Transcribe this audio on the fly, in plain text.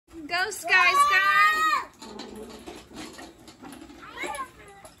Go, Sky, Sky.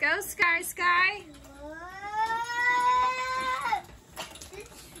 Go, Sky, Sky.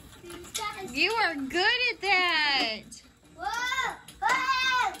 You are good at that.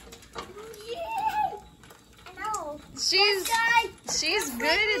 She's good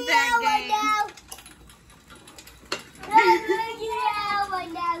at that game.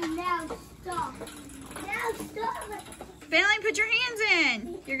 Now stop. Bentley, put your hands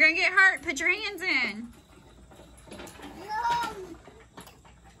in. You're going to get hurt. Put your hands in.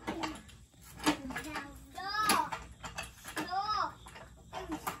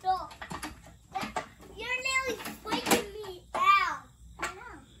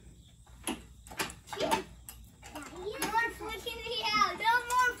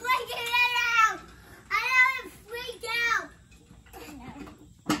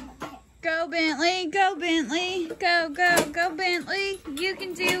 Go, Bentley. Go, Bentley. Go, go, go, Bentley. You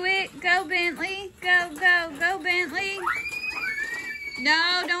can do it. Go, Bentley. Go, go, go, Bentley.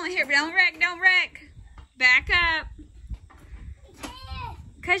 No, don't wreck, don't wreck. Back up.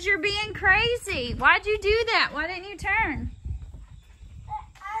 Because you're being crazy. Why'd you do that? Why didn't you turn?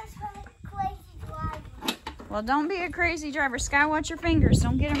 I was a crazy driver. Well, don't be a crazy driver. Sky, watch your fingers.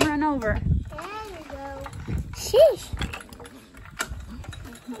 Don't get them run over. There you go. Sheesh.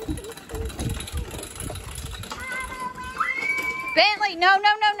 Bentley, no, no,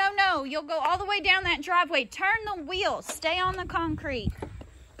 no, no, no. You'll go all the way down that driveway. Turn the wheel. Stay on the concrete.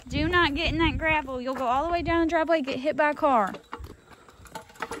 Do not get in that gravel. You'll go all the way down the driveway, get hit by a car.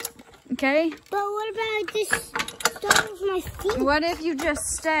 Okay? But what about I just start with my feet? What if you just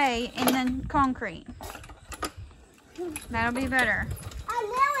stay in the concrete? That'll be better. I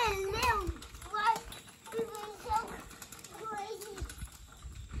know. What? It was so crazy.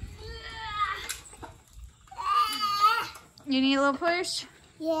 You need a little push?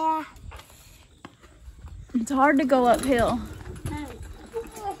 Yeah. It's hard to go uphill. Bye-bye.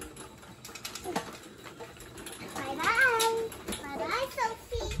 Bye-bye,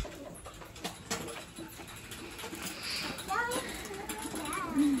 Sophie.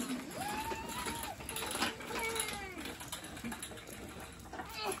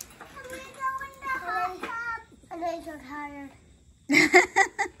 I'm so tired. I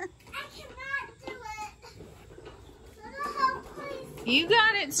cannot do it. You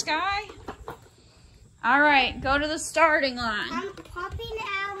got it, Sky. All right, go to the starting line. I'm popping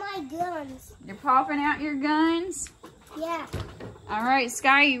out my guns. You're popping out your guns? Yeah. All right,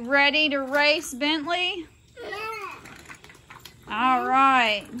 Sky, you ready to race Bentley? Yeah. All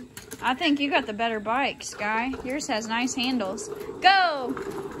right. I think you got the better bike, Sky. Yours has nice handles. Go!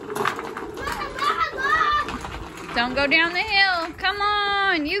 Don't go down the hill. Come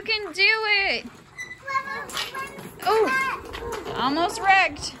on, you can do it. Oh, almost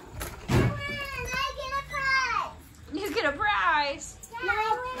wrecked. You get a prize.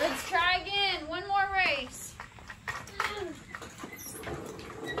 Let's try again. One more race.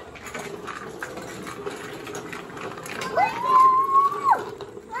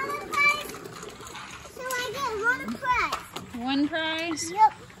 One prize?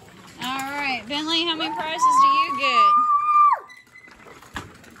 Yep. All right, Bentley, how many prizes do you get?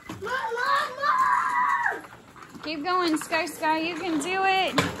 Mom! Keep going, Sky, Sky. You can do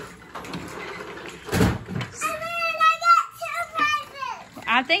it. I got 2 prizes.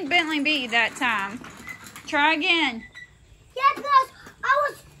 I think Bentley beat you that time. Try again. Yeah, because I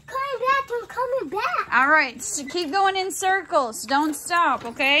was coming back. All right, so keep going in circles. Don't stop,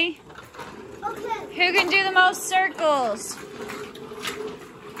 okay? Okay. Who can do the most circles?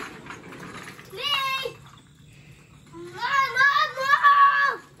 Me. Mom.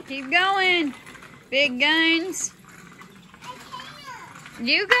 Keep going. Big guns. I can't.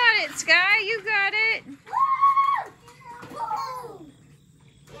 You got it, Sky. You got it. Woo!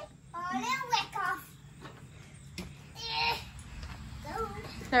 Little wick off.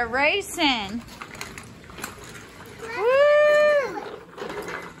 They're racing. Woo!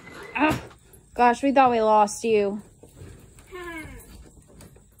 Oh, gosh, we thought we lost you.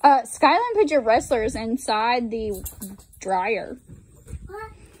 Skyland, put your wrestlers inside the dryer.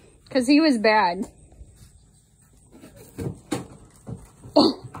 What? Because he was bad.